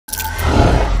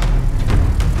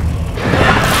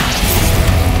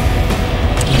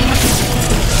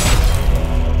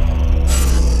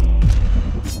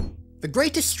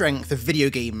greatest strength of video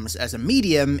games as a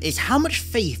medium is how much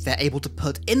faith they're able to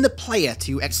put in the player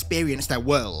to experience their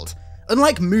world.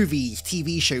 Unlike movies,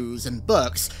 TV shows, and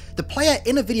books, the player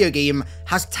in a video game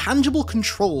has tangible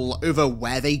control over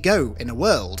where they go in a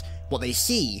world, what they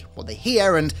see, what they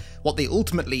hear, and what they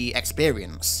ultimately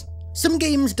experience. Some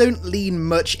games don't lean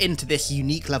much into this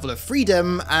unique level of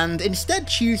freedom, and instead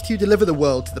choose to deliver the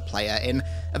world to the player in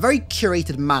a very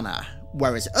curated manner,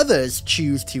 whereas others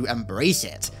choose to embrace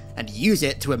it, and use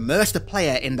it to immerse the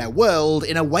player in their world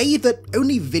in a way that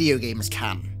only video games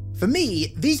can. For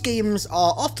me, these games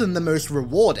are often the most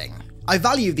rewarding. I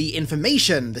value the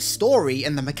information, the story,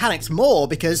 and the mechanics more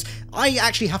because I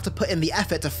actually have to put in the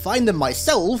effort to find them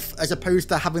myself, as opposed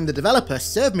to having the developer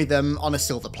serve me them on a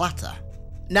silver platter.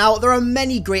 Now, there are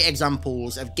many great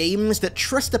examples of games that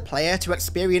trust the player to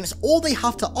experience all they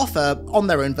have to offer on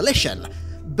their own volition,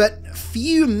 but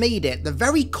few made it the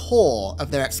very core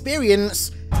of their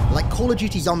experience like Call of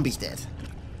Duty Zombies did.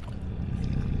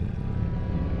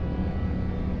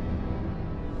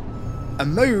 A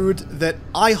mode that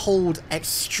I hold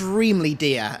extremely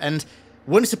dear, and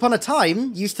once upon a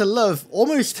time used to love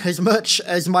almost as much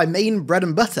as my main bread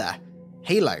and butter,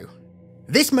 Halo.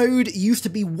 This mode used to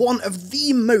be one of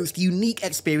the most unique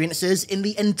experiences in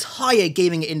the entire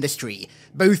gaming industry,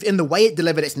 both in the way it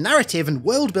delivered its narrative and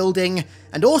world building,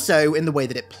 and also in the way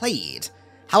that it played.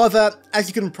 However, as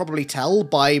you can probably tell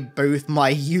by both my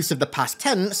use of the past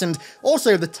tense and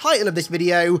also the title of this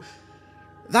video,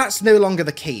 that's no longer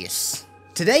the case.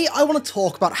 Today I want to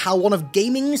talk about how one of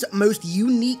gaming's most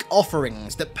unique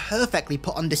offerings that perfectly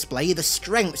put on display the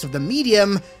strengths of the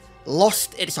medium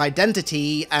lost its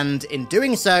identity, and in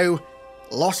doing so,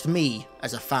 lost me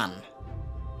as a fan.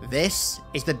 This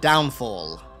is the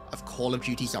downfall of Call of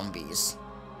Duty Zombies.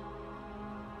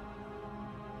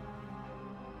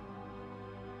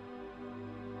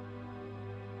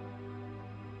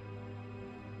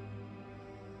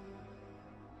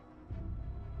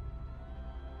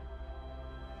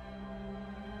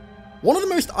 One of the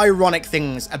most ironic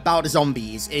things about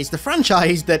Zombies is the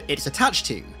franchise that it's attached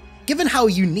to. Given how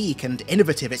unique and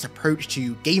innovative its approach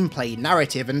to gameplay,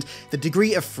 narrative, and the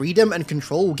degree of freedom and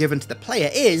control given to the player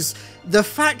is, the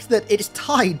fact that it's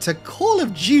tied to Call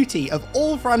of Duty of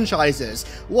all franchises,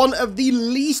 one of the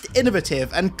least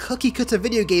innovative and cookie-cutter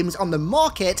video games on the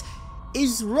market,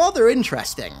 is rather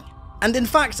interesting. And in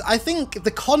fact, I think the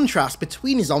contrast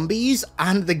between Zombies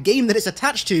and the game that it's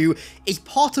attached to is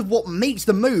part of what makes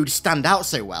the mode stand out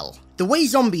so well. The way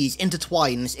Zombies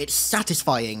intertwines its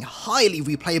satisfying, highly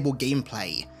replayable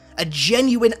gameplay, a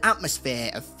genuine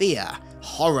atmosphere of fear,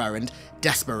 horror, and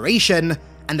desperation,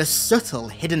 and a subtle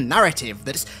hidden narrative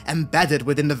that's embedded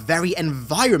within the very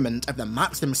environment of the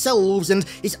maps themselves and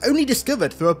is only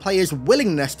discovered through a player's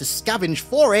willingness to scavenge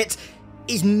for it,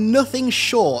 is nothing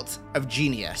short of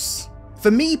genius.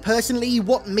 For me personally,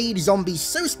 what made Zombies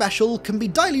so special can be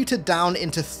diluted down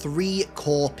into three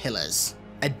core pillars: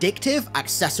 addictive,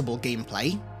 accessible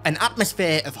gameplay, an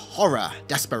atmosphere of horror,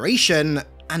 desperation,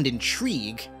 and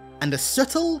intrigue, and a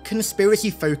subtle,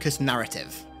 conspiracy-focused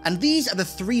narrative. And these are the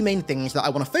three main things that I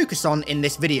want to focus on in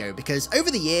this video, because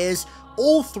over the years,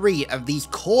 all three of these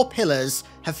core pillars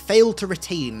have failed to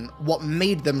retain what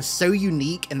made them so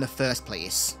unique in the first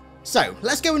place. So,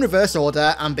 let's go in reverse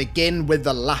order and begin with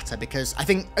the latter, because I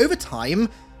think over time,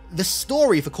 the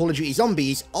story for Call of Duty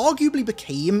Zombies arguably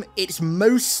became its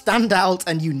most standout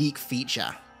and unique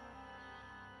feature.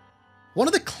 One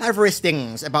of the cleverest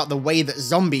things about the way that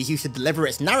Zombies used to deliver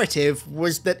its narrative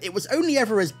was that it was only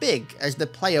ever as big as the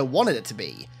player wanted it to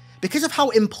be. Because of how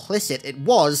implicit it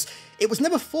was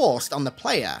never forced on the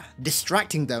player,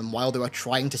 distracting them while they were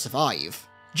trying to survive.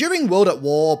 During World at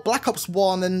War, Black Ops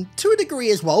 1, and to a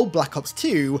degree as well Black Ops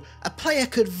 2, a player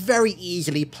could very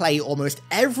easily play almost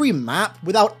every map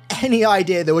without any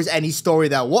idea there was any story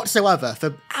there whatsoever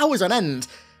for hours on end,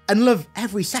 and love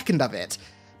every second of it.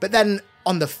 But then,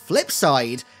 on the flip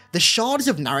side, the shards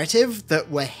of narrative that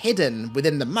were hidden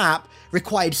within the map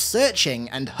required searching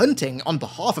and hunting on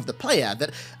behalf of the player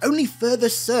that only further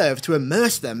served to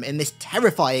immerse them in this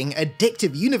terrifying,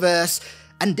 addictive universe,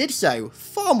 and did so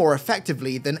far more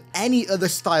effectively than any other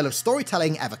style of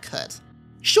storytelling ever could.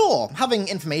 Sure, having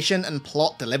information and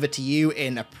plot delivered to you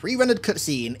in a pre-rendered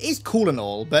cutscene is cool and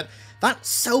all, but that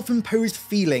self-imposed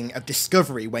feeling of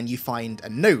discovery when you find a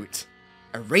note,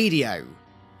 a radio,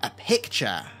 a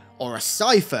picture, or a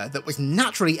cipher that was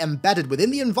naturally embedded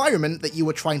within the environment that you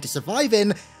were trying to survive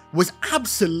in was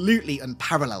absolutely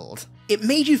unparalleled. It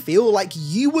made you feel like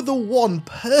you were the one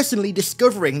personally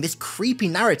discovering this creepy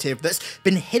narrative that's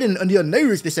been hidden under your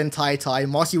nose this entire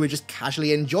time whilst you were just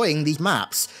casually enjoying these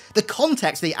maps. The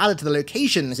context they added to the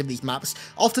locations of these maps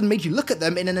often made you look at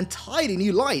them in an entirely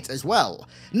new light as well.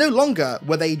 No longer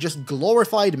were they just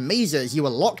glorified mazes you were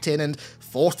locked in and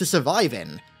forced to survive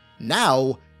in.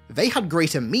 Now, they had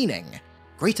greater meaning,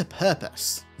 greater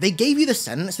purpose. They gave you the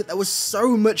sense that there was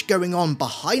so much going on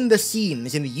behind the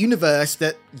scenes in the universe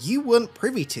that you weren't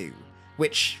privy to,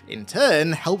 which in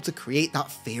turn helped to create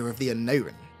that fear of the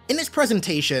unknown. In its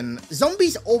presentation,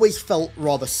 zombies always felt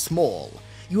rather small.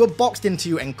 You were boxed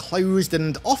into enclosed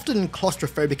and often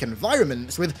claustrophobic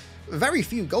environments with very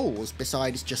few goals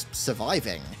besides just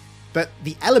surviving. But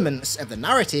the elements of the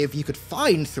narrative you could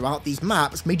find throughout these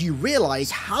maps made you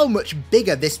realise how much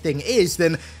bigger this thing is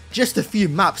than just a few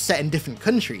maps set in different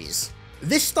countries.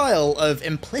 This style of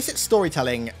implicit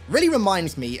storytelling really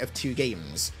reminds me of two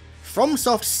games: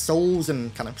 FromSoft's Souls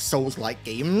and kind of Souls-like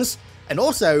games, and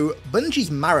also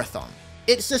Bungie's Marathon.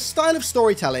 It's a style of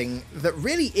storytelling that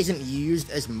really isn't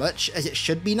used as much as it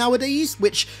should be nowadays,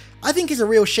 which I think is a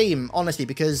real shame, honestly,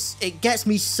 because it gets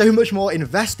me so much more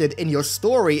invested in your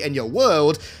story and your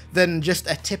world than just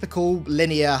a typical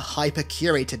linear,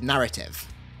 hyper-curated narrative.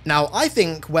 Now, I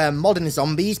think where modern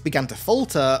zombies began to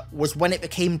falter was when it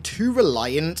became too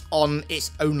reliant on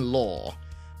its own lore.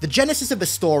 The genesis of the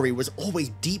story was always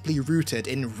deeply rooted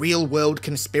in real-world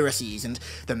conspiracies and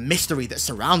the mystery that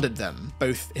surrounded them,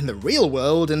 both in the real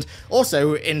world and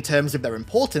also in terms of their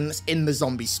importance in the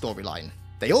zombie storyline.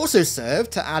 They also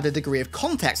served to add a degree of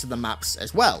context to the maps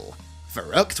as well.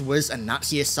 Verrückt was a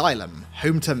Nazi asylum,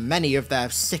 home to many of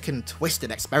their sick and twisted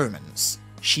experiments.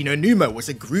 Shinonuma was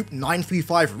a Group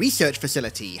 935 research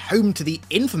facility, home to the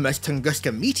infamous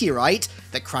Tunguska meteorite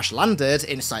that crash-landed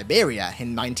in Siberia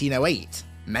in 1908.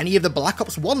 Many of the Black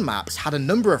Ops 1 maps had a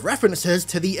number of references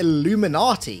to the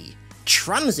Illuminati.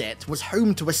 Transit was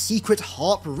home to a secret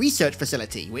HARP research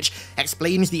facility, which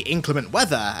explains the inclement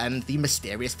weather and the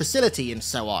mysterious facility and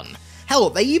so on. Hell,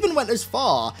 they even went as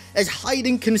far as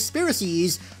hiding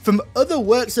conspiracies from other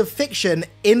works of fiction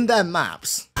in their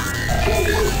maps.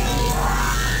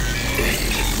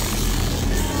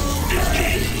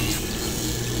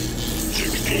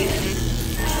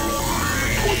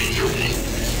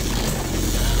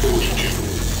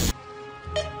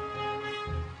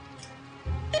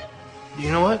 You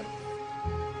know what?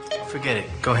 Forget it.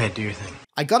 Go ahead, do your thing.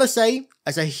 I gotta say,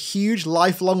 as a huge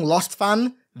lifelong Lost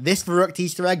fan, this Verrückt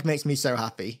Easter egg makes me so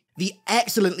happy. The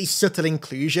excellently subtle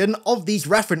inclusion of these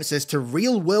references to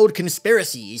real-world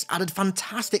conspiracies added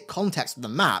fantastic context to the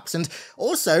maps, and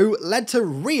also led to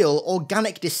real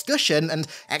organic discussion and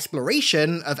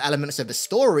exploration of elements of the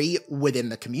story within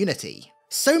the community.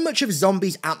 So much of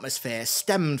Zombies' atmosphere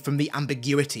stemmed from the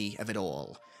ambiguity of it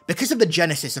all. Because of the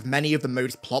genesis of many of the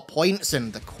mode's plot points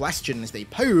and the questions they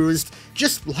posed,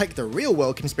 just like the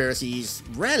real-world conspiracies,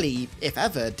 rarely, if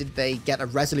ever, did they get a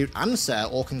resolute answer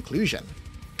or conclusion.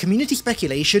 Community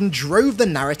speculation drove the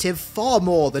narrative far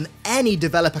more than any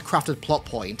developer-crafted plot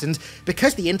point, and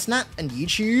because the internet and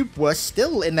YouTube were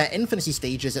still in their infancy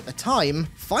stages at the time,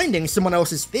 finding someone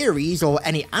else's theories or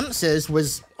any answers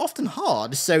was often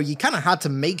hard, so you kinda had to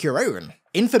make your own.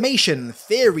 Information,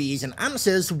 theories, and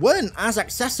answers weren't as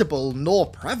accessible nor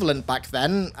prevalent back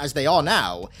then as they are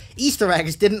now. Easter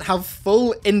eggs didn't have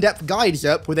full in-depth guides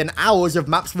up within hours of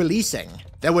maps releasing.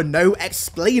 There were no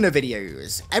explainer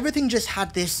videos. Everything just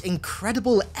had this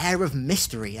incredible air of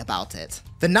mystery about it.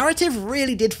 The narrative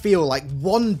really did feel like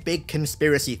one big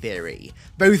conspiracy theory,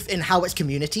 both in how its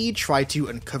community tried to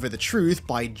uncover the truth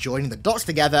by joining the dots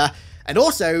together, and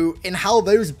also in how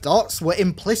those dots were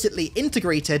implicitly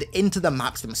integrated into the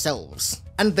maps themselves.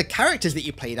 And the characters that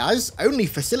you played as only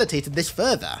facilitated this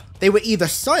further. They were either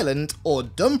silent or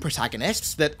dumb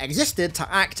protagonists that existed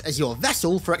to act as your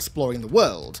vessel for exploring the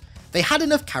world. They had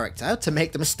enough character to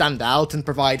make them stand out and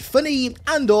provide funny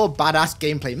and/or badass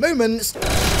gameplay moments.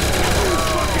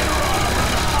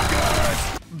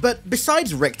 But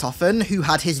besides Richtofen, who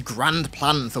had his grand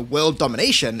plan for world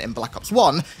domination in Black Ops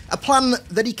 1, a plan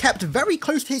that he kept very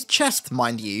close to his chest,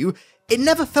 mind you, it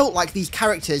never felt like these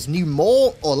characters knew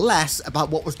more or less about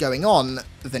what was going on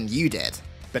than you did.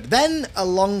 But then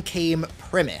along came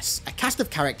Primus, a cast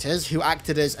of characters who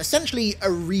acted as essentially a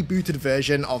rebooted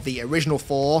version of the original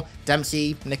four,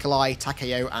 Dempsey, Nikolai,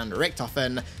 Takeo, and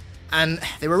Richtofen, and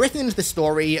they were written into the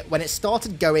story when it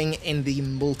started going in the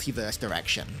multiverse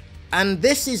direction. And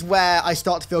this is where I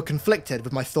start to feel conflicted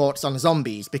with my thoughts on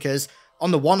zombies, because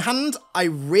on the one hand, I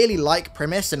really like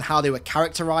Primus and how they were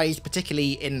characterized,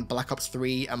 particularly in Black Ops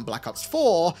 3 and Black Ops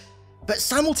 4, but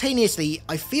simultaneously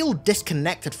I feel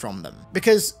disconnected from them,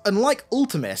 because unlike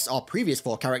Ultimus, our previous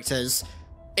 4 characters,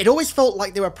 it always felt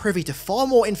like they were privy to far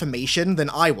more information than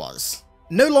I was.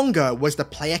 No longer was the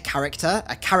player character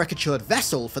a caricatured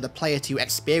vessel for the player to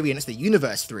experience the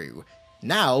universe through.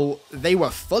 Now, they were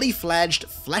fully fledged,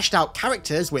 fleshed out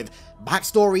characters with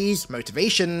backstories,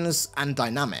 motivations, and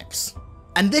dynamics.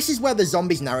 And this is where the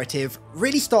zombies narrative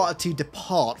really started to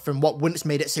depart from what once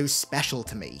made it so special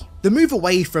to me. The move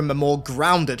away from a more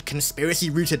grounded,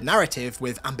 conspiracy-rooted narrative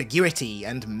with ambiguity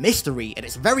and mystery at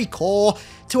its very core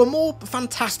to a more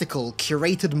fantastical,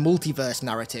 curated multiverse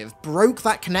narrative broke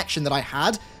that connection that I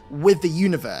had with the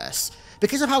universe.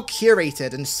 Because of how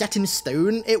curated and set in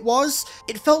stone it was,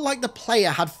 it felt like the player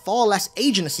had far less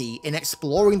agency in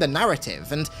exploring the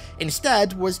narrative, and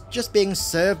instead was just being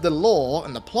served the lore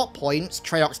and the plot points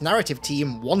Treyarch's narrative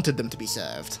team wanted them to be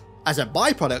served. As a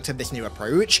byproduct of this new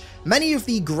approach, many of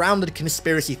the grounded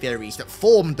conspiracy theories that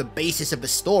formed the basis of the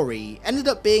story ended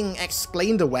up being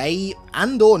explained away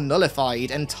and/or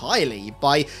nullified entirely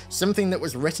by something that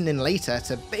was written in later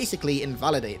to basically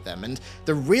invalidate them, and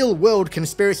the real-world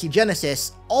conspiracy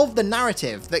genesis of the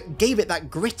narrative that gave it that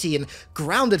gritty and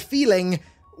grounded feeling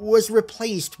was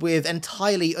replaced with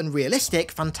entirely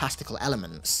unrealistic fantastical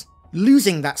elements,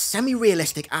 losing that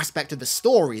semi-realistic aspect of the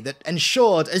story that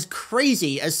ensured, as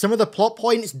crazy as some of the plot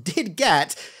points did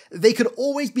get, they could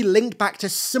always be linked back to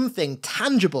something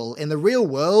tangible in the real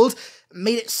world,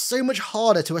 made it so much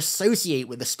harder to associate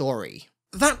with the story.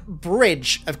 That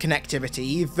bridge of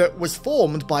connectivity that was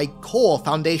formed by core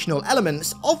foundational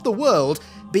elements of the world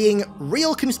being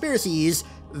real conspiracies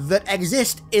that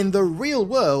exist in the real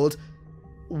world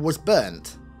was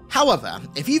burnt. However,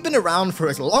 if you've been around for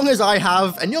as long as I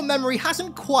have, and your memory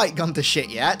hasn't quite gone to shit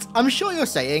yet, I'm sure you're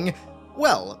saying,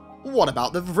 well, what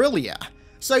about the Vrilya?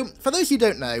 So, for those who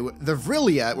don't know, the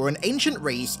Vrilya were an ancient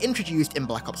race introduced in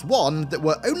Black Ops 1 that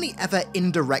were only ever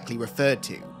indirectly referred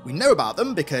to. We know about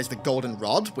them because the Golden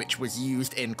Rod, which was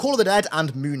used in Call of the Dead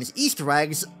and Moon's Easter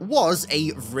eggs, was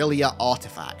a Vrilya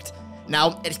artifact.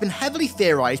 Now, it's been heavily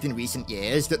theorized in recent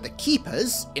years that the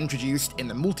Keepers, introduced in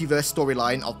the multiverse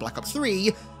storyline of Black Ops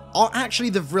 3, are actually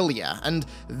the Vrilya, and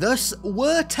thus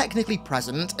were technically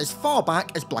present as far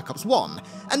back as Black Ops 1.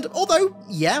 And although,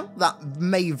 yeah, that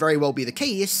may very well be the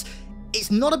case,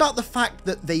 it's not about the fact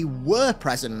that they were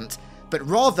present, but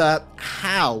rather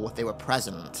how they were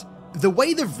present. The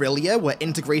way the Vrilya were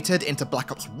integrated into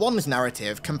Black Ops 1's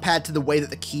narrative compared to the way that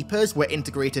the Keepers were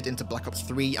integrated into Black Ops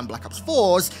 3 and Black Ops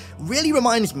 4's really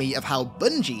reminds me of how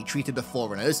Bungie treated the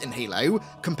Foreigners in Halo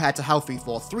compared to how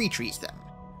 343 treats them.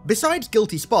 Besides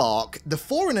Guilty Spark, the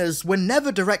Foreigners were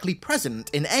never directly present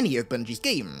in any of Bungie's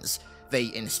games.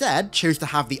 They instead chose to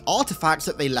have the artifacts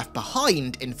that they left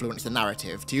behind influence the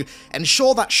narrative to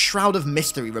ensure that shroud of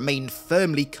mystery remained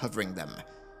firmly covering them.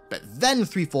 But then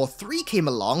 343 came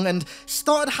along and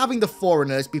started having the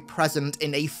Foreigners be present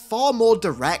in a far more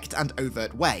direct and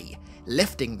overt way,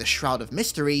 lifting the shroud of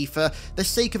mystery for the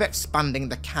sake of expanding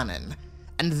the canon.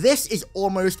 And this is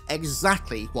almost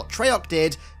exactly what Treyarch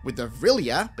did with the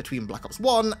Vrilya between Black Ops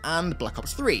 1 and Black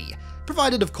Ops 3,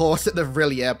 provided of course that the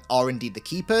Vrilya are indeed the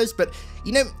Keepers, but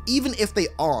you know, even if they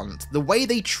aren't, the way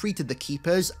they treated the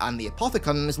Keepers and the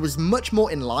Apothicons was much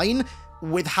more in line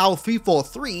with how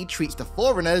 343 treats the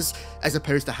Foreigners as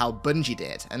opposed to how Bungie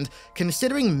did, and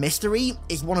considering mystery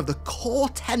is one of the core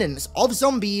tenets of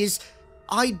zombies,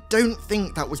 I don't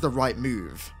think that was the right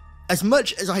move. As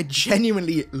much as I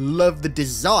genuinely love the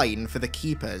design for the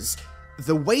Keepers,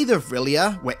 the way the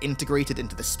Vrilya were integrated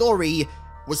into the story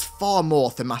was far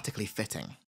more thematically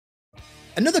fitting.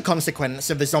 Another consequence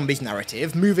of the zombies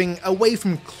narrative, moving away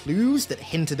from clues that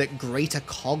hinted at greater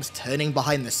cogs turning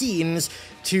behind the scenes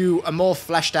to a more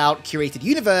fleshed out, curated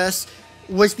universe,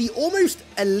 was the almost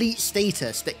elite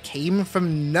status that came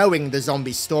from knowing the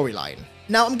zombies storyline.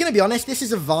 Now, I'm gonna be honest, this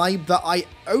is a vibe that I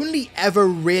only ever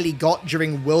really got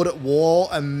during World at War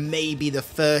and maybe the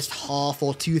first half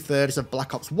or 2/3 of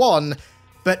Black Ops 1,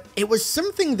 but it was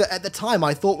something that at the time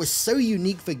I thought was so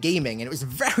unique for gaming, and it was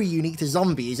very unique to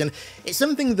zombies, and it's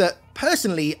something that,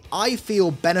 personally, I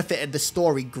feel benefited the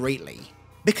story greatly.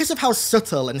 Because of how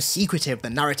subtle and secretive the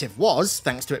narrative was,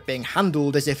 thanks to it being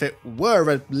handled as if it were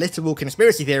a literal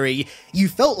conspiracy theory, you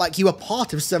felt like you were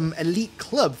part of some elite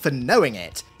club for knowing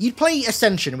it. You'd play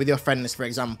Ascension with your friends, for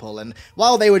example, and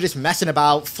while they were just messing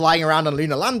about, flying around on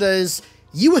lunar landers,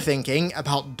 you were thinking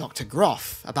about Dr.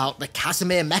 Groff, about the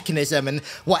Casimir mechanism, and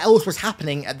what else was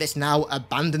happening at this now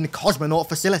abandoned cosmonaut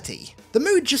facility. The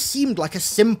mode just seemed like a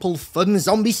simple, fun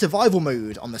zombie survival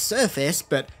mode on the surface,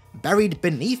 but Buried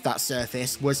beneath that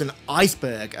surface was an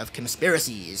iceberg of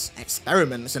conspiracies,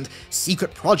 experiments, and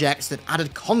secret projects that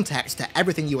added context to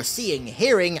everything you were seeing,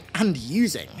 hearing, and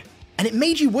using. And it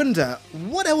made you wonder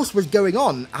what else was going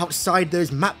on outside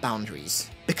those map boundaries.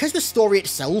 Because the story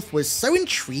itself was so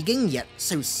intriguing yet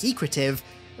so secretive,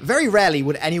 very rarely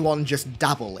would anyone just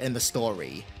dabble in the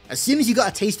story. As soon as you got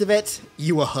a taste of it,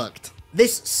 you were hooked.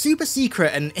 This super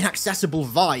secret and inaccessible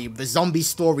vibe the zombie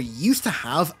story used to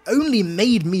have only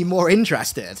made me more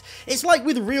interested. It's like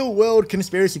with real-world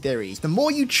conspiracy theories, the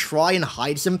more you try and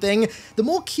hide something, the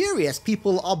more curious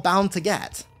people are bound to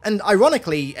get. And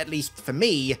ironically, at least for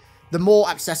me, the more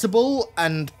accessible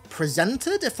and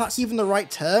presented, if that's even the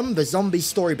right term, the zombie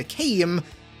story became,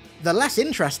 the less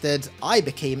interested I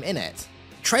became in it.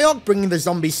 Treyarch bringing the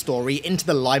zombie story into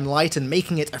the limelight and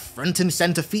making it a front and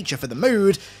center feature for the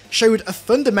mode showed a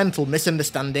fundamental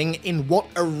misunderstanding in what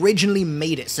originally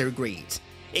made it so great.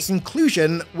 Its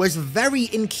inclusion was very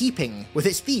in keeping with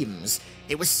its themes.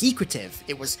 It was secretive,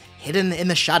 it was hidden in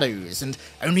the shadows, and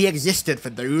only existed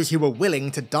for those who were willing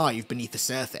to dive beneath the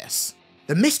surface.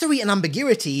 The mystery and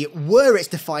ambiguity were its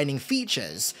defining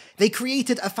features. They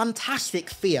created a fantastic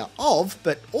fear of,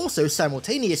 but also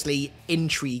simultaneously,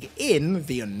 intrigue in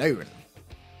the unknown.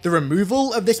 The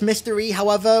removal of this mystery,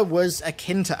 however, was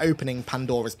akin to opening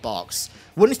Pandora's box.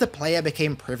 Once the player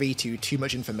became privy to too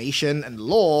much information and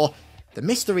lore, the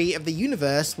mystery of the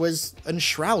universe was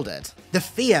enshrouded. The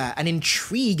fear and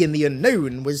intrigue in the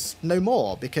unknown was no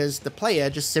more, because the player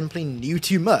just simply knew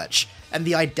too much, and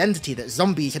the identity that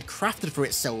zombies had crafted for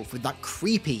itself with that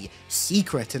creepy,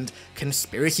 secret, and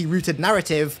conspiracy-rooted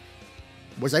narrative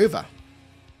was over.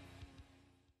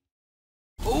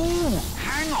 Ooh,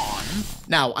 hang on!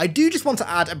 Now, I do just want to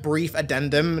add a brief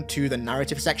addendum to the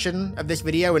narrative section of this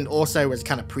video, and also as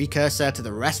kind of precursor to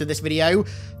the rest of this video,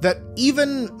 that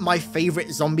even my favourite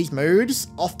zombies modes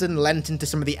often lent into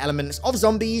some of the elements of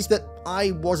zombies that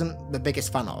I wasn't the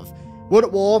biggest fan of. World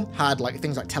at War had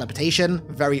things like teleportation,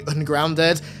 very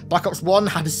ungrounded, Black Ops 1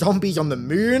 had zombies on the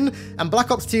moon, and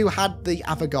Black Ops 2 had the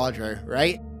Avogadro,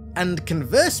 right? And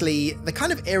conversely, the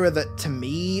kind of era that, to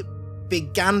me,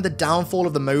 began the downfall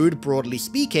of the mode, broadly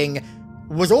speaking,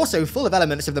 was also full of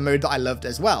elements of the mode that I loved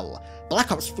as well.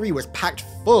 Black Ops 3 was packed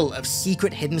full of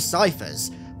secret hidden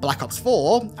ciphers. Black Ops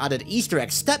 4 added Easter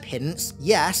egg step hints,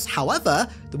 yes, however,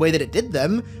 the way that it did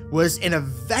them was in a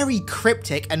very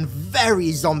cryptic and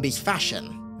very zombies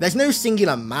fashion. There's no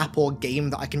singular map or game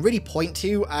that I can really point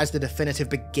to as the definitive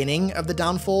beginning of the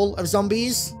downfall of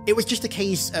zombies. It was just a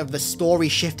case of the story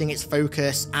shifting its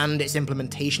focus and its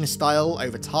implementation style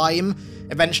over time,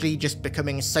 eventually just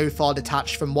becoming so far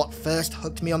detached from what first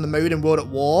hooked me on the mode in World at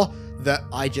War that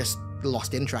I just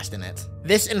lost interest in it.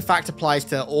 This in fact applies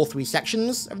to all three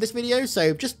sections of this video,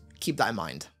 so just keep that in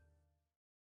mind.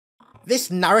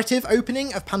 This narrative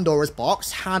opening of Pandora's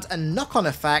box had a knock-on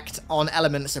effect on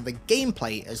elements of the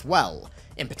gameplay as well,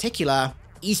 in particular,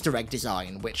 Easter egg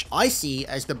design, which I see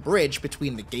as the bridge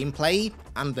between the gameplay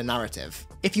and the narrative.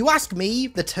 If you ask me,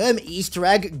 the term Easter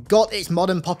egg got its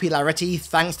modern popularity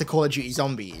thanks to Call of Duty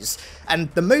Zombies,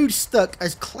 and the mode stuck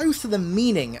as close to the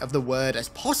meaning of the word as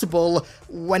possible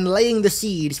when laying the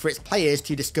seeds for its players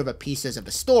to discover pieces of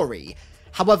the story.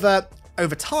 However,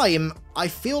 over time, I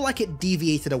feel like it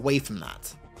deviated away from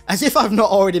that. As if I've not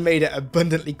already made it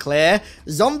abundantly clear,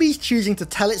 Zombies choosing to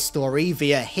tell its story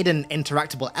via hidden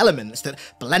interactable elements that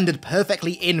blended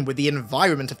perfectly in with the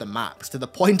environment of the maps to the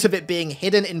point of it being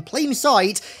hidden in plain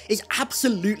sight is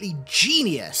absolutely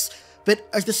genius. But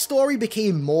as the story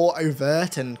became more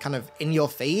overt and kind of in your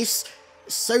face,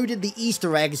 so did the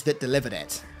Easter eggs that delivered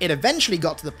it. It eventually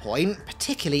got to the point,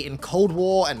 particularly in Cold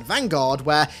War and Vanguard,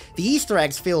 where the Easter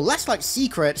eggs feel less like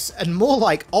secrets and more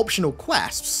like optional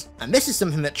quests. And this is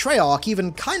something that Treyarch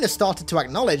even kinda started to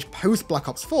acknowledge post Black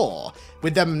Ops 4,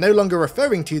 with them no longer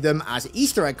referring to them as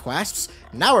Easter egg quests,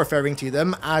 now referring to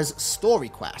them as story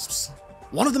quests.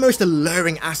 One of the most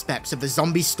alluring aspects of the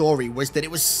zombie story was that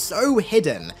it was so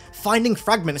hidden. Finding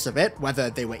fragments of it, whether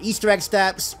they were Easter egg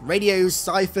steps, radios,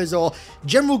 ciphers, or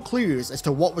general clues as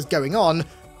to what was going on,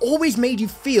 always made you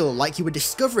feel like you were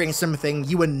discovering something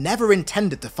you were never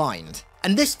intended to find.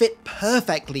 And this fit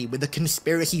perfectly with the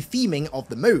conspiracy theming of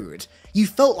the mode. You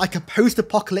felt like a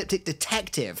post-apocalyptic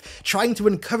detective trying to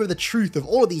uncover the truth of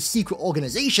all of these secret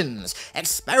organizations,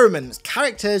 experiments,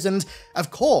 characters, and,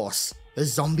 of course, the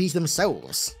zombies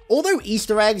themselves. Although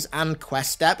Easter eggs and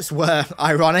quest steps were,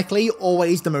 ironically,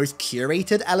 always the most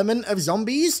curated element of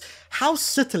zombies, how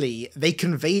subtly they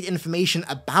conveyed information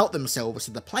about themselves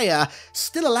to the player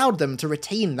still allowed them to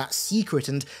retain that secret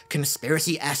and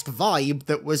conspiracy-esque vibe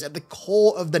that was at the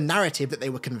core of the narrative that they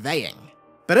were conveying.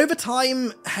 But over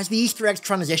time, as the Easter eggs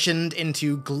transitioned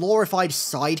into glorified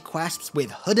side quests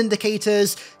with HUD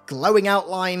indicators, glowing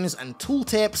outlines, and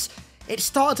tooltips, it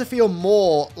started to feel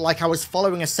more like I was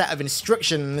following a set of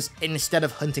instructions instead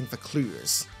of hunting for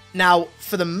clues. Now,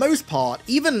 for the most part,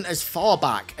 even as far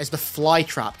back as the fly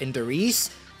trap in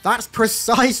JRRRiz, that's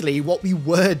precisely what we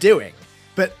were doing.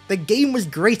 But the game was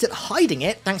great at hiding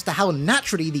it thanks to how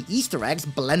naturally the Easter eggs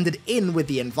blended in with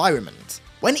the environment.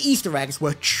 When Easter eggs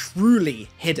were truly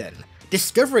hidden,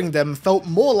 discovering them felt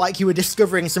more like you were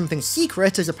discovering something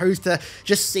secret as opposed to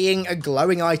just seeing a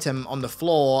glowing item on the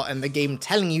floor and the game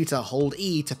telling you to hold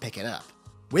E to pick it up.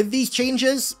 With these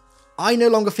changes, I no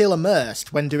longer feel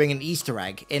immersed when doing an Easter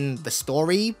egg in the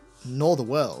story nor the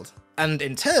world. And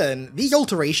in turn, these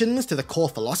alterations to the core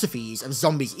philosophies of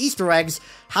Zombies Easter eggs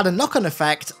had a knock-on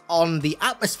effect on the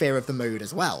atmosphere of the mode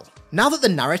as well. Now that the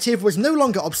narrative was no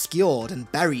longer obscured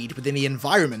and buried within the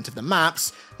environment of the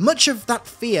maps, much of that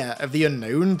fear of the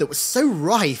unknown that was so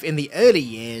rife in the early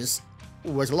years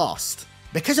was lost.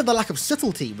 Because of the lack of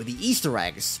subtlety with the Easter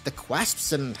eggs, the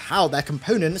quests, and how their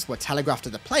components were telegraphed to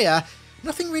the player,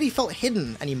 nothing really felt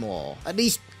hidden anymore, at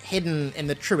least hidden in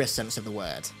the truest sense of the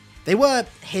word. They were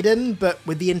hidden, but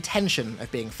with the intention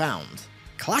of being found.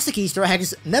 Classic Easter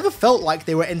eggs never felt like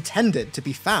they were intended to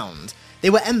be found.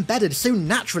 They were embedded so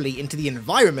naturally into the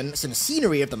environments and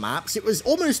scenery of the maps, it was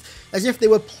almost as if they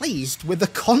were placed with the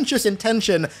conscious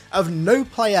intention of no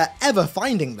player ever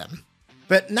finding them.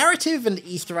 But narrative and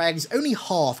Easter eggs only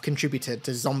half contributed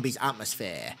to Zombies'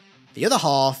 atmosphere. The other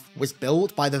half was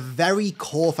built by the very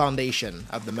core foundation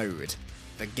of the mode,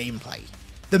 the gameplay.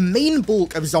 The main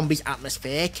bulk of Zombies'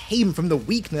 atmosphere came from the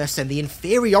weakness and the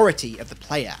inferiority of the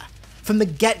player. From the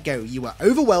get-go, you were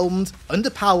overwhelmed,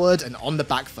 underpowered, and on the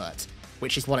back foot,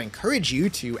 which is what encouraged you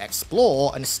to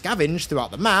explore and scavenge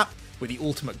throughout the map with the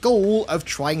ultimate goal of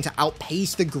trying to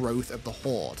outpace the growth of the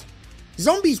horde.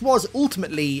 Zombies was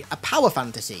ultimately a power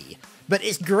fantasy, but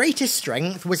its greatest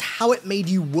strength was how it made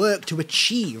you work to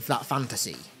achieve that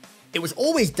fantasy. It was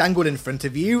always dangled in front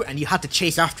of you, and you had to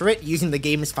chase after it using the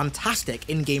game's fantastic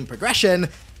in-game progression,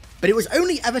 but it was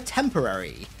only ever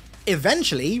temporary.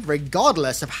 Eventually,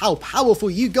 regardless of how powerful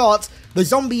you got, the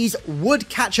zombies would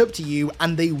catch up to you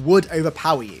and they would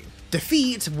overpower you.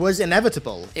 Defeat was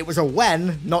inevitable. It was a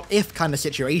when, not if kind of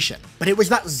situation. But it was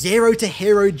that zero to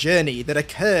hero journey that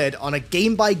occurred on a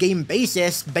game-by-game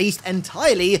basis based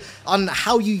entirely on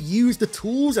how you use the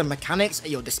tools and mechanics at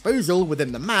your disposal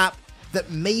within the map that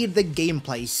made the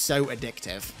gameplay so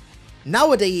addictive.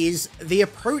 Nowadays, the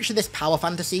approach to this power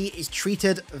fantasy is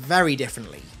treated very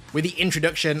differently, with the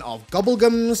introduction of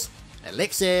gobblegums,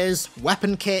 elixirs,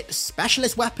 weapon kits,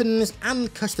 specialist weapons,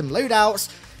 and custom loadouts.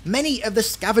 Many of the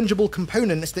scavengeable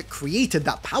components that created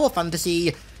that power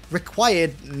fantasy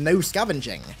required no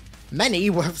scavenging. Many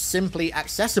were simply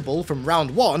accessible from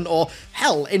round 1, or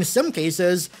hell, in some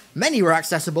cases, many were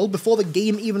accessible before the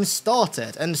game even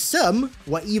started, and some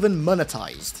were even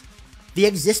monetized. The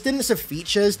existence of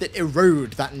features that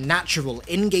erode that natural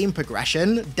in-game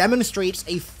progression demonstrates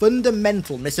a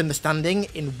fundamental misunderstanding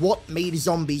in what made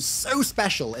zombies so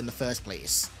special in the first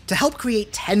place. To help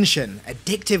create tension,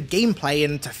 addictive gameplay,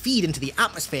 and to feed into the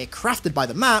atmosphere crafted by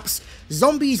the maps,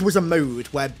 Zombies was a mode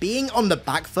where being on the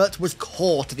back foot was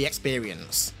core to the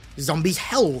experience. Zombies'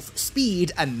 health,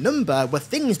 speed, and number were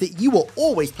things that you were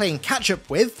always playing catch-up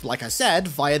with, like I said,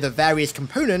 via the various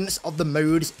components of the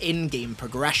mode's in-game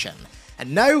progression.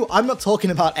 And no, I'm not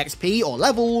talking about XP or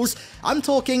levels, I'm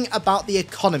talking about the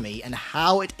economy and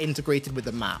how it integrated with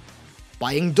the map.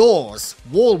 Buying doors,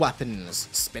 wall weapons,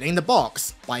 spinning the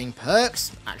box, buying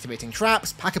perks, activating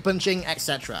traps, pack-a-punching,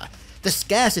 etc. The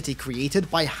scarcity created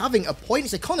by having a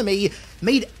points economy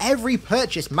made every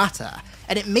purchase matter,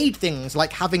 and it made things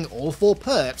like having all 4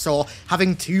 perks or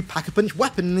having 2 pack-a-punch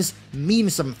weapons mean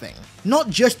something. Not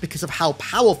just because of how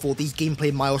powerful these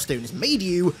gameplay milestones made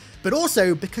you, but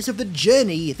also because of the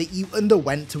journey that you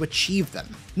underwent to achieve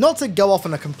them. Not to go off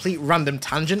on a complete random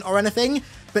tangent or anything,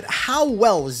 but how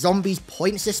well Zombies'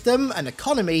 point system and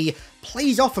economy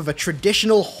plays off of a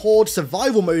traditional Horde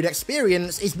survival mode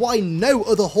experience is why no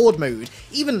other Horde mode,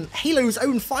 even Halo's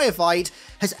own Firefight,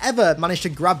 has ever managed to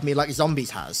grab me like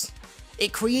Zombies has.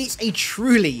 It creates a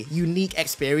truly unique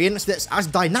experience that's as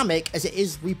dynamic as it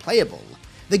is replayable.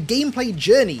 The gameplay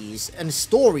journeys and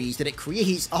stories that it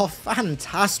creates are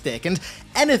fantastic, and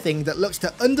anything that looks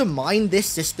to undermine this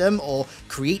system or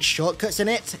create shortcuts in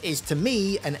it is, to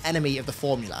me, an enemy of the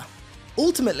formula.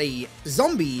 Ultimately,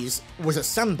 Zombies was a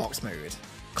sandbox mode.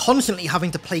 Constantly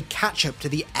having to play catch-up to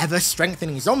the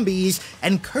ever-strengthening zombies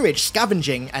encouraged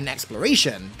scavenging and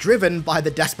exploration, driven by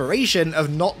the desperation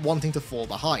of not wanting to fall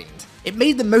behind. It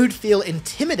made the mode feel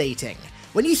intimidating,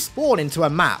 When you spawn into a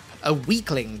map, a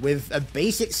weakling with a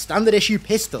basic standard issue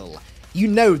pistol, you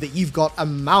know that you've got a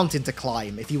mountain to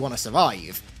climb if you want to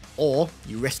survive, or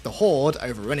you risk the horde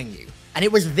overrunning you. And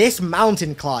it was this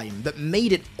mountain climb that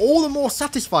made it all the more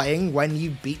satisfying when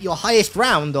you beat your highest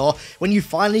round, or when you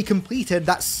finally completed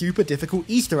that super difficult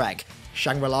Easter egg.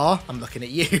 Shangri-La, I'm looking at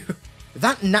you.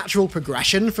 That natural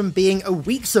progression from being a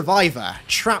weak survivor,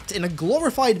 trapped in a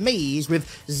glorified maze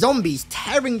with zombies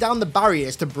tearing down the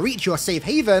barriers to breach your safe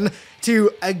haven,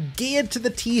 to a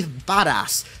geared-to-the-teeth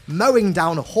badass, mowing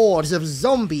down hordes of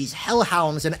zombies,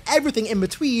 hellhounds, and everything in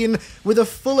between with a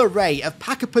full array of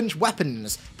pack-a-punch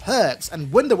weapons, perks,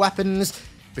 and wonder weapons,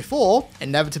 before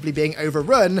inevitably being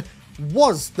overrun,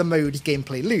 was the mode's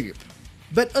gameplay loop.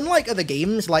 But unlike other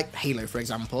games, like Halo for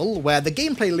example, where the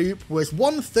gameplay loop was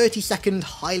one 30-second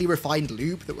highly refined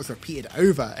loop that was repeated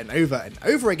over and over and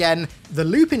over again, the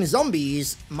loop in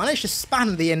Zombies managed to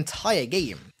span the entire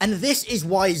game. And this is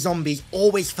why Zombies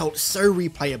always felt so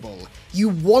replayable. You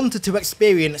wanted to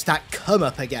experience that come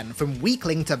up again from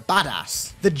weakling to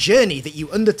badass. The journey that you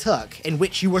undertook, in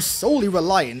which you were solely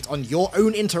reliant on your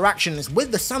own interactions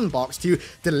with the sandbox to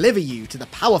deliver you to the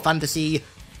power fantasy,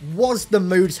 was the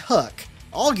mode's hook,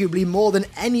 arguably more than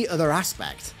any other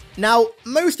aspect. Now,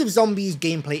 most of Zombies'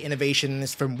 gameplay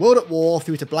innovations from World at War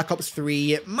through to Black Ops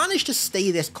 3 managed to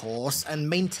stay this course and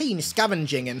maintain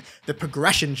scavenging and the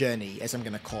progression journey, as I'm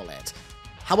going to call it.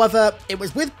 However, it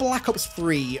was with Black Ops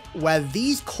 3 where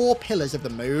these core pillars of the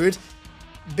mode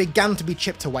began to be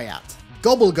chipped away at.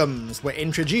 Gobblegums were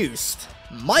introduced,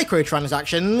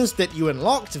 microtransactions that you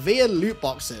unlocked via loot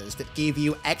boxes that gave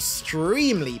you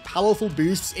extremely powerful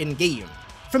boosts in-game.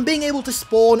 From being able to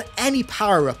spawn any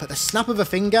power-up at the snap of a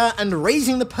finger and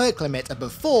raising the perk limit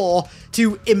above 4,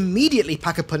 to immediately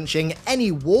pack-a-punching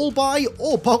any wall buy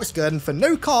or box gun for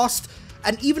no cost,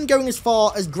 and even going as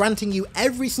far as granting you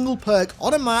every single perk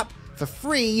on a map for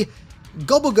free,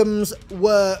 Gobblegums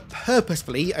were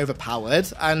purposefully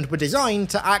overpowered and were designed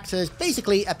to act as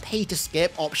basically a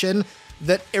pay-to-skip option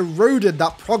that eroded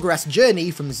that progress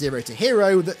journey from zero to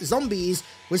hero that Zombies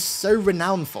was so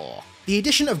renowned for. The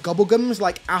addition of Gobblegums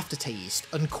like Aftertaste,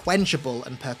 Unquenchable,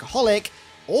 and Perkaholic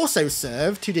also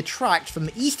served to detract from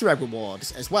the Easter egg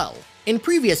rewards as well. In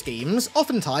previous games,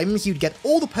 oftentimes you'd get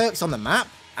all the perks on the map,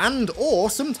 and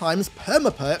or sometimes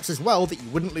perma-perks as well that you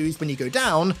wouldn't lose when you go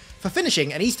down for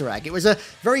finishing an Easter egg. It was a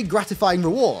very gratifying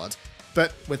reward,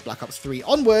 but with Black Ops 3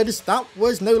 onwards, that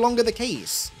was no longer the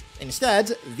case.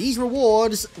 Instead, these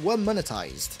rewards were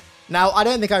monetized. Now, I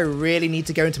don't think I really need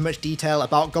to go into much detail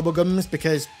about Gobblegums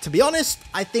because, to be honest,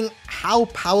 I think how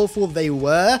powerful they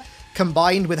were,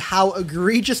 combined with how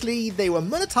egregiously they were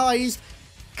monetized,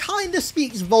 kinda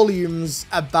speaks volumes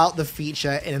about the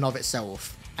feature in and of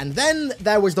itself. And then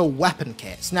there was the weapon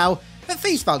kits. Now, at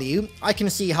face value, I can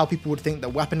see how people would think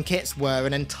that weapon kits were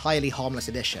an entirely harmless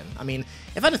addition. I mean,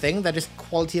 if anything, they're just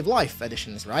quality of life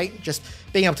additions, right? Just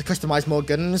being able to customize more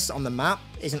guns on the map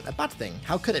isn't a bad thing.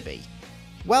 How could it be?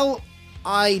 Well,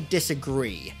 I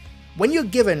disagree. When you're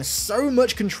given so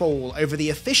much control over the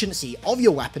efficiency of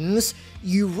your weapons,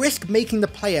 you risk making the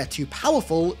player too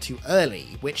powerful too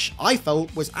early, which I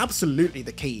felt was absolutely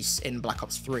the case in Black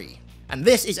Ops 3. And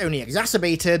this is only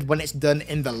exacerbated when it's done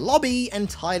in the lobby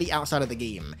entirely outside of the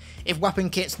game. If weapon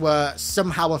kits were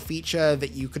somehow a feature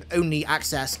that you could only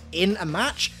access in a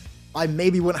match, I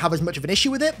maybe wouldn't have as much of an issue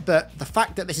with it, but the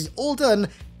fact that this is all done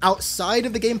outside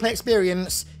of the gameplay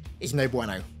experience is no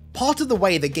bueno. Part of the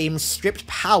way the game stripped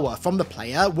power from the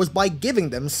player was by giving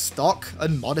them stock,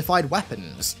 unmodified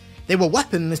weapons. They were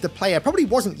weapons the player probably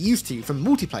wasn't used to from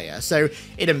multiplayer, so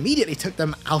it immediately took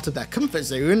them out of their comfort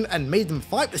zone and made them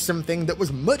fight with something that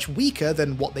was much weaker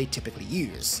than what they typically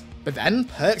use. But then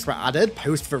perks were added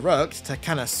post-Verrucht to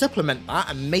kinda supplement that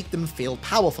and make them feel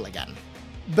powerful again.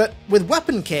 But with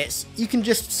weapon kits, you can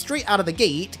just straight out of the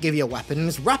gate give your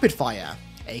weapons rapid fire,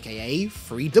 aka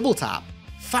free double tap,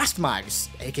 fast mags,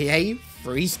 aka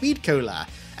free speed cola,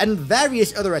 and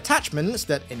various other attachments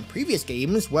that in previous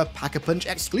games were Pack-a-Punch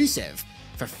exclusive,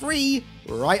 for free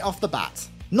right off the bat.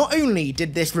 Not only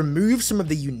did this remove some of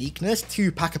the uniqueness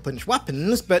to Pack-a-Punch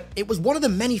weapons, but it was one of the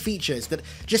many features that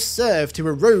just served to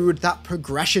erode that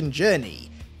progression journey,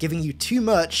 giving you too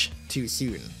much too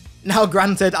soon. Now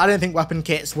granted, I don't think weapon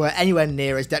kits were anywhere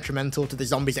near as detrimental to the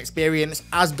Zombies experience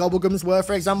as Gobblegums were,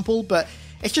 for example, but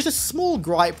it's just a small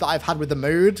gripe that I've had with the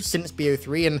mode since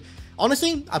BO3, and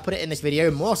honestly, I put it in this video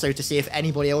more so to see if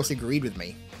anybody else agreed with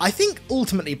me. I think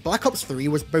ultimately Black Ops 3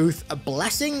 was both a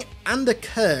blessing and a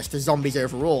curse to Zombies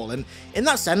overall, and in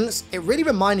that sense, it really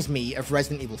reminds me of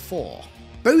Resident Evil 4.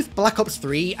 Both Black Ops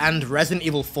 3 and Resident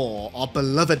Evil 4 are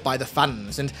beloved by the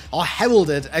fans and are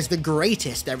heralded as the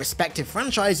greatest their respective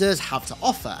franchises have to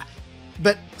offer,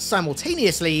 but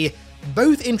simultaneously,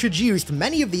 both introduced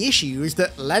many of the issues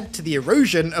that led to the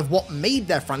erosion of what made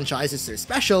their franchises so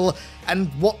special, and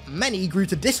what many grew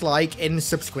to dislike in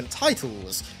subsequent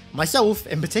titles, myself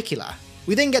in particular.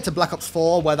 We then get to Black Ops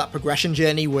 4, where that progression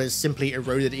journey was simply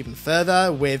eroded even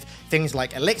further, with things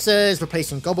like elixirs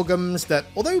replacing gobblegums that,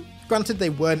 although granted they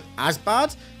weren't as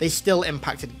bad, they still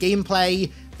impacted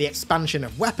gameplay, the expansion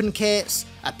of weapon kits,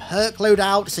 a perk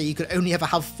loadout so you could only ever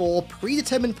have 4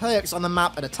 predetermined perks on the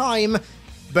map at a time,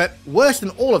 but worse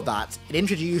than all of that, it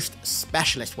introduced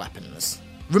specialist weapons.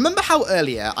 Remember how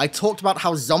earlier I talked about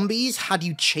how zombies had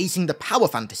you chasing the power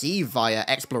fantasy via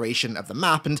exploration of the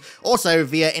map and also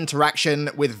via interaction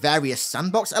with various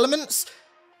sandbox elements?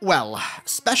 Well,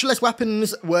 specialist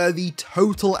weapons were the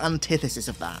total antithesis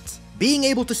of that. Being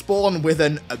able to spawn with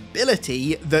an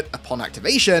ability that, upon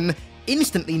activation,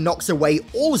 instantly knocks away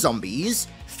all zombies,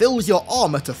 fills your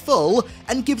armor to full,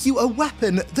 and gives you a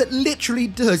weapon that literally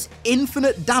does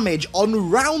infinite damage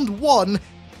on round 1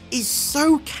 is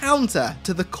so counter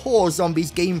to the core zombies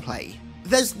gameplay.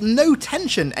 There's no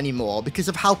tension anymore because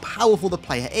of how powerful the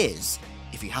player is.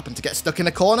 If you happen to get stuck in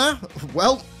a corner,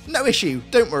 well, no issue,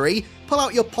 don't worry, pull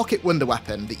out your pocket wonder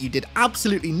weapon that you did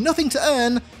absolutely nothing to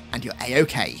earn, and you're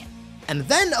a-okay. And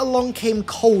then along came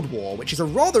Cold War, which is a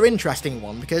rather interesting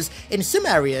one because in some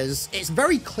areas, it's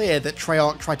very clear that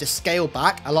Treyarch tried to scale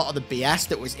back a lot of the BS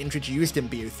that was introduced in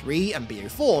BO3 and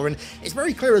BO4, and it's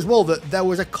very clear as well that there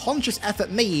was a conscious effort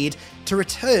made to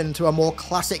return to a more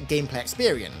classic gameplay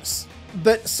experience.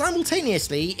 But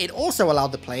simultaneously, it also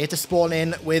allowed the player to spawn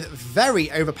in with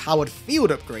very overpowered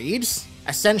field upgrades,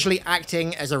 essentially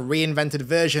acting as a reinvented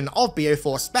version of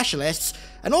BO4 specialists,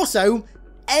 and also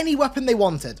any weapon they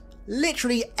wanted.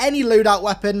 Literally any loadout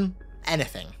weapon,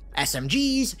 anything.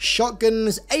 SMGs,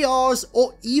 shotguns, ARs,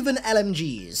 or even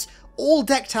LMGs, all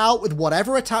decked out with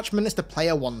whatever attachments the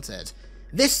player wanted.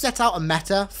 This set out a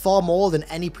meta far more than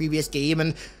any previous game,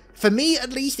 and for me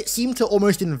at least, it seemed to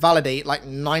almost invalidate like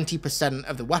 90%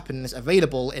 of the weapons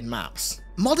available in maps.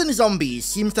 Modern zombies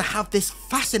seems to have this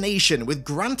fascination with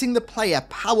granting the player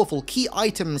powerful key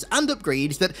items and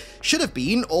upgrades that should have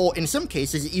been, or in some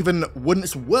cases even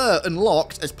once were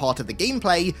unlocked as part of the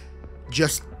gameplay,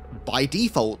 just by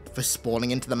default for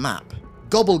spawning into the map.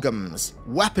 Gobblegums,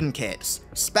 weapon kits,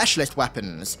 specialist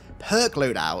weapons, perk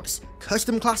loadouts,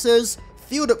 custom classes,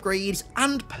 field upgrades,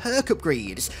 and perk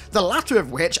upgrades, the latter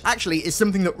of which actually is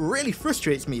something that really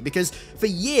frustrates me because for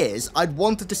years I'd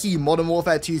wanted to see Modern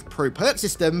Warfare 2's pro perk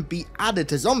system be added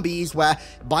to zombies, where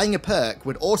buying a perk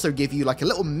would also give you like a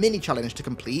little mini challenge to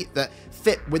complete that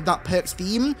fit with that perk's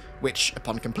theme, which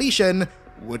upon completion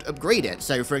would upgrade it.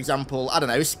 So for example, I don't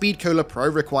know, Speed Cola Pro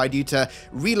required you to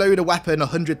reload a weapon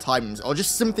 100 times, or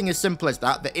just something as simple as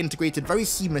that that integrated very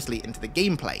seamlessly into the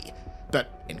gameplay.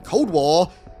 But in Cold War,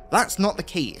 that's not the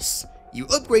case. You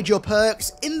upgrade your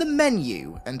perks in the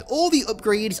menu, and all the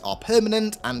upgrades are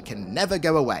permanent and can never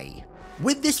go away.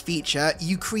 With this feature,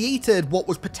 you created what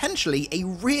was potentially a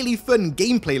really fun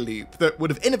gameplay loop that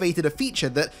would have innovated a feature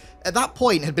that at that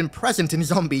point had been present in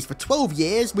zombies for 12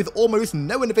 years with almost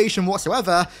no innovation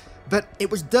whatsoever, but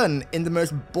it was done in the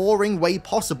most boring way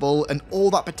possible and all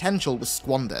that potential was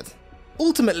squandered.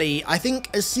 Ultimately, I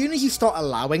think as soon as you start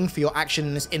allowing for your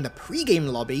actions in the pre-game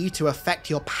lobby to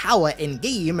affect your power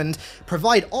in-game and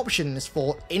provide options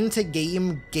for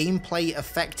inter-game gameplay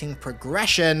affecting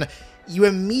progression, you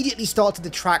immediately start to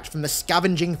detract from the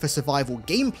scavenging for survival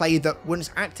gameplay that once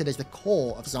acted as the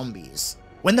core of zombies.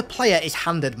 When the player is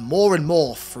handed more and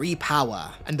more free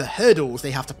power, and the hurdles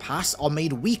they have to pass are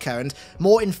made weaker and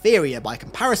more inferior by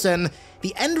comparison,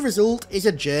 the end result is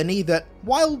a journey that,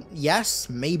 while yes,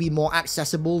 may be more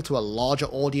accessible to a larger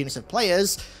audience of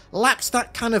players, lacks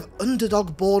that kind of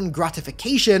underdog-born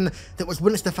gratification that was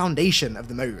once the foundation of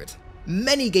the mode.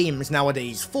 Many games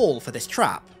nowadays fall for this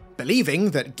trap, believing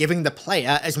that giving the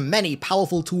player as many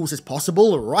powerful tools as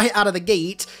possible right out of the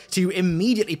gate to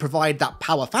immediately provide that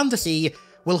power fantasy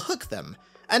will hook them.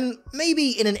 And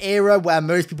maybe in an era where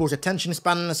most people's attention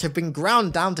spans have been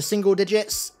ground down to single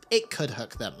digits, it could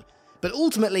hook them. But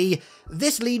ultimately,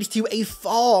 this leads to a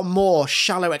far more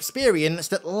shallow experience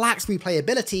that lacks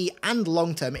replayability and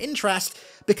long-term interest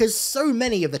because so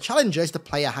many of the challenges the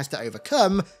player has to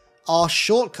overcome are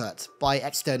shortcut by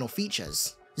external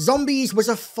features. Zombies was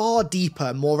a far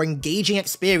deeper, more engaging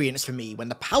experience for me when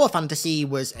the power fantasy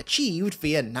was achieved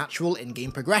via natural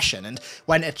in-game progression, and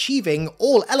when achieving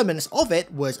all elements of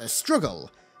it was a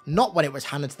struggle, not when it was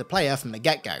handed to the player from the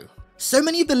get-go. So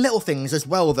many of the little things as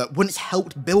well that once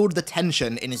helped build the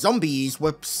tension in zombies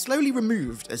were slowly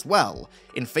removed as well,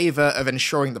 in favour of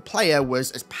ensuring the player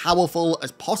was as powerful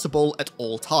as possible at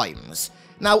all times.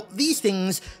 Now, these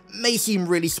things may seem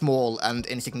really small and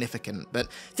insignificant,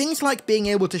 but things like being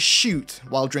able to shoot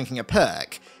while drinking a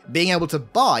perk, being able to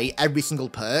buy every single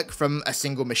perk from a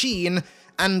single machine,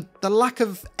 and the lack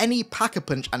of any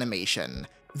pack-a-punch animation.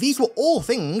 These were all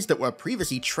things that were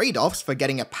previously trade-offs for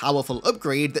getting a powerful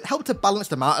upgrade that helped to balance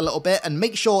them out a little bit and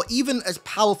make sure even as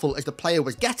powerful as the player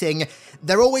was getting,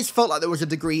 there always felt like there was a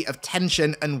degree of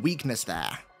tension and weakness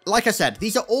there. Like I said,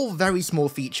 these are all very small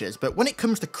features, but when it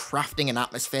comes to crafting an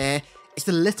atmosphere, it's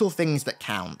the little things that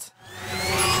count.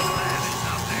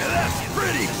 That's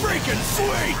pretty freaking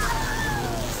sweet!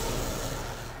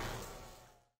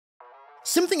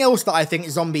 Something else that I think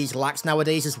zombies lacks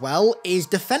nowadays as well is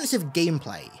defensive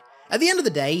gameplay. At the end of the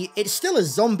day, it's still a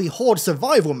zombie horde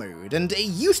survival mode, and it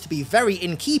used to be very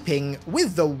in keeping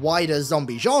with the wider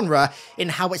zombie genre in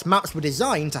how its maps were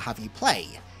designed to have you play.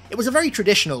 It was a very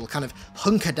traditional kind of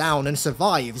hunker down and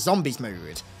survive zombies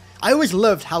mode. I always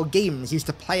loved how games used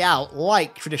to play out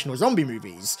like traditional zombie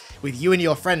movies, with you and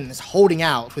your friends holding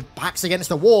out with backs against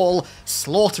the wall,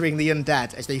 slaughtering the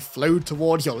undead as they flowed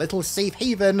towards your little safe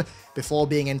haven before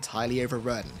being entirely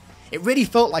overrun. It really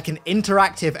felt like an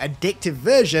interactive, addictive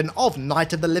version of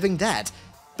Night of the Living Dead,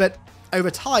 but over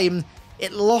time,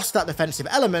 it lost that defensive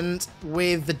element,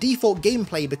 with the default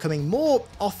gameplay becoming more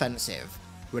offensive,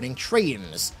 running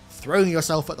trains, throwing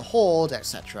yourself at the horde,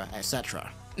 etc,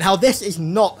 etc. Now, this is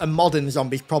not a modern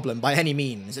zombies problem by any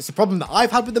means. It's a problem that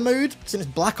I've had with the mode since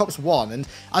Black Ops 1, and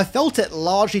I've felt it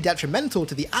largely detrimental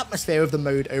to the atmosphere of the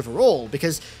mode overall,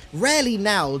 because rarely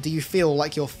now do you feel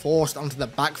like you're forced onto the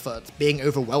back foot, being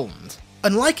overwhelmed.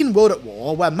 Unlike in World at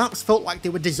War, where maps felt like they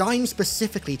were designed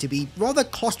specifically to be rather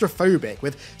claustrophobic,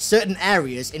 with certain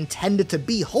areas intended to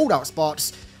be holdout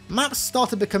spots, maps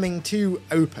started becoming too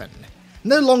open.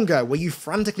 No longer were you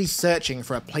frantically searching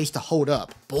for a place to hold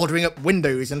up, boarding up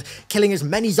windows and killing as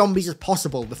many zombies as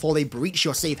possible before they breach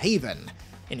your safe haven.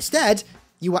 Instead,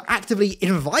 you were actively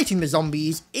inviting the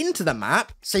zombies into the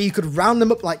map so you could round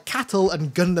them up like cattle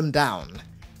and gun them down.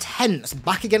 Tense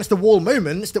back against the wall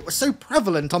moments that were so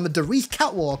prevalent on the JRRIZzo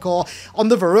catwalk or on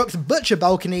the Varuk's butcher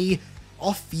balcony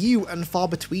are few and far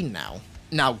between now.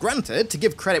 Now granted, to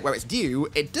give credit where it's due,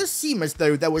 it does seem as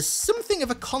though there was something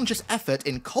of a conscious effort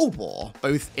in Cold War,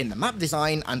 both in the map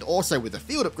design and also with the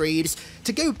field upgrades,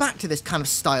 to go back to this kind of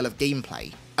style of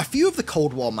gameplay. A few of the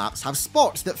Cold War maps have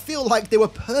spots that feel like they were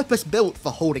purpose-built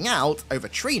for holding out over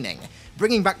training,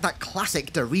 bringing back that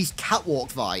classic JRRIZzo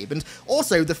catwalk vibe, and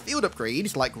also the field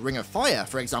upgrades, like Ring of Fire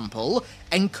for example,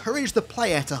 encourage the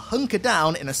player to hunker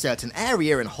down in a certain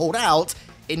area and hold out,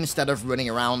 instead of running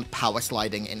around power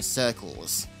sliding in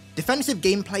circles. Defensive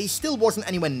gameplay still wasn't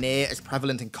anywhere near as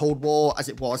prevalent in Cold War as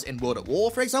it was in World at War,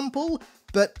 for example,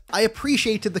 but I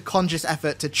appreciated the conscious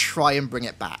effort to try and bring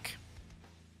it back.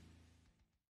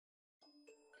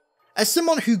 As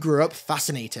someone who grew up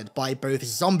fascinated by both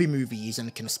zombie movies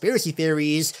and conspiracy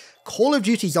theories, Call of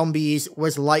Duty Zombies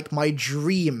was like my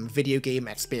dream video game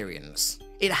experience.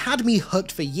 It had me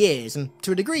hooked for years, and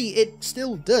to a degree, it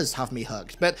still does have me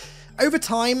hooked, but over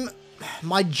time,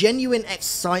 my genuine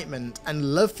excitement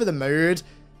and love for the mode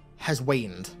has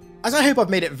waned. As I hope I've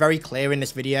made it very clear in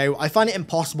this video, I find it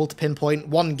impossible to pinpoint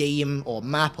one game or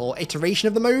map or iteration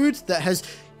of the mode that has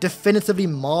definitively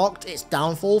marked its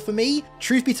downfall for me.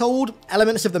 Truth be told,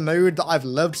 elements of the mode that I've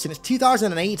loved since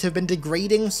 2008 have been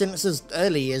degrading since as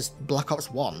early as Black Ops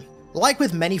 1. Like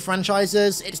with many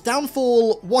franchises, its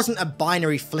downfall wasn't a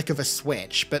binary flick of a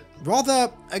switch, but rather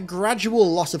a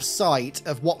gradual loss of sight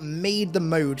of what made the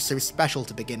mode so special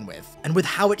to begin with, and with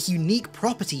how its unique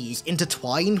properties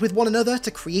intertwined with one another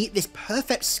to create this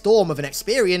perfect storm of an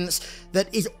experience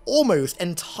that is almost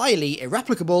entirely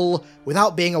irreplicable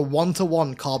without being a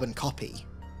one-to-one carbon copy.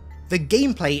 The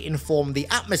gameplay informed the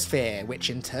atmosphere, which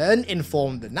in turn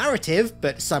informed the narrative,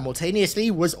 but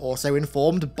simultaneously was also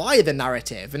informed by the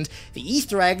narrative, and the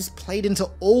Easter eggs played into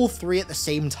all three at the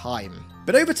same time.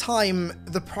 But over time,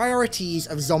 the priorities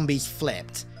of Zombies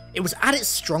flipped. It was at its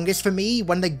strongest for me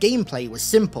when the gameplay was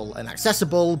simple and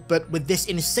accessible, but with this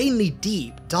insanely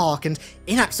deep, dark, and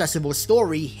inaccessible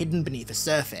story hidden beneath the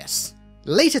surface.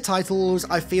 Later titles,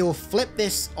 I feel, flipped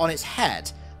this on its head,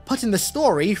 putting the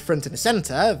story front and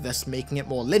center, thus making it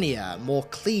more linear, more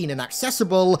clean and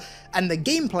accessible, and the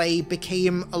gameplay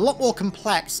became a lot more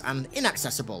complex and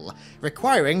inaccessible,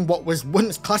 requiring what was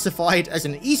once classified as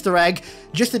an Easter egg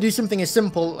just to do something as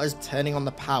simple as turning on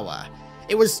the power.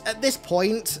 It was at this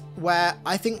point where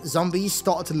I think Zombies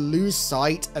started to lose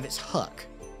sight of its hook.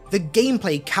 The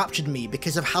gameplay captured me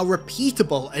because of how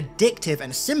repeatable, addictive,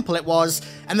 and simple it was,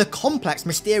 and the complex,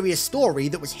 mysterious story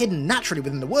that was hidden naturally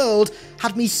within the world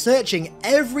had me searching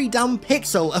every damn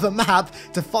pixel of a map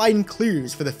to find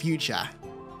clues for the future.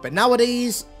 But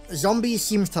nowadays, Zombies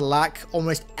seems to lack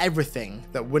almost everything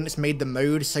that once made the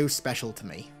mode so special to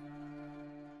me.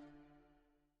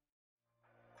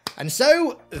 And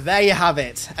so, there you have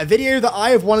it. A video that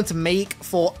I have wanted to make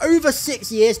for over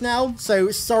 6 years now,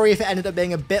 so sorry if it ended up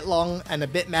being a bit long and a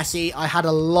bit messy. I had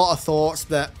a lot of thoughts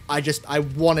that I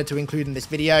wanted to include in this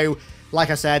video. Like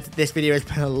I said, this video has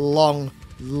been a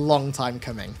long time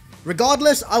coming.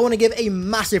 Regardless, I want to give a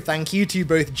massive thank you to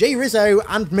both JRRizzo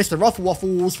and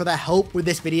MrRoflWaffles for their help with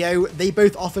this video. They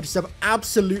both offered some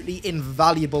absolutely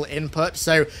invaluable input,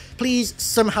 so please,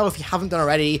 somehow, if you haven't done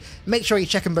already, make sure you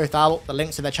check them both out. The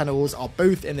links to their channels are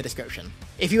both in the description.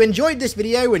 If you enjoyed this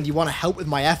video and you want to help with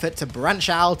my effort to branch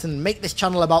out and make this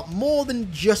channel about more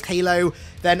than just Halo,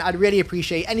 then I'd really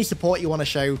appreciate any support you want to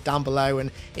show down below. And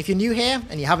if you're new here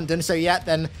and you haven't done so yet,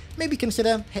 then maybe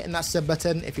consider hitting that sub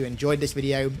button if you enjoyed this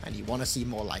video and you want to see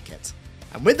more like it.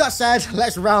 And with that said,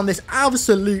 let's round this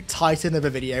absolute titan of a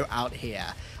video out here.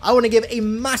 I want to give a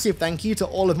massive thank you to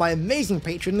all of my amazing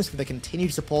patrons for the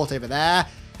continued support over there.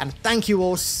 And thank you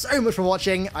all so much for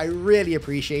watching. I really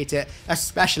appreciate it,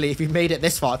 especially if you've made it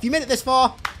this far. If you made it this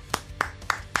far,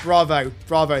 bravo,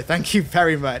 bravo. Thank you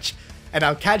very much. And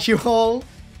I'll catch you all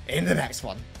in the next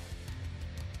one.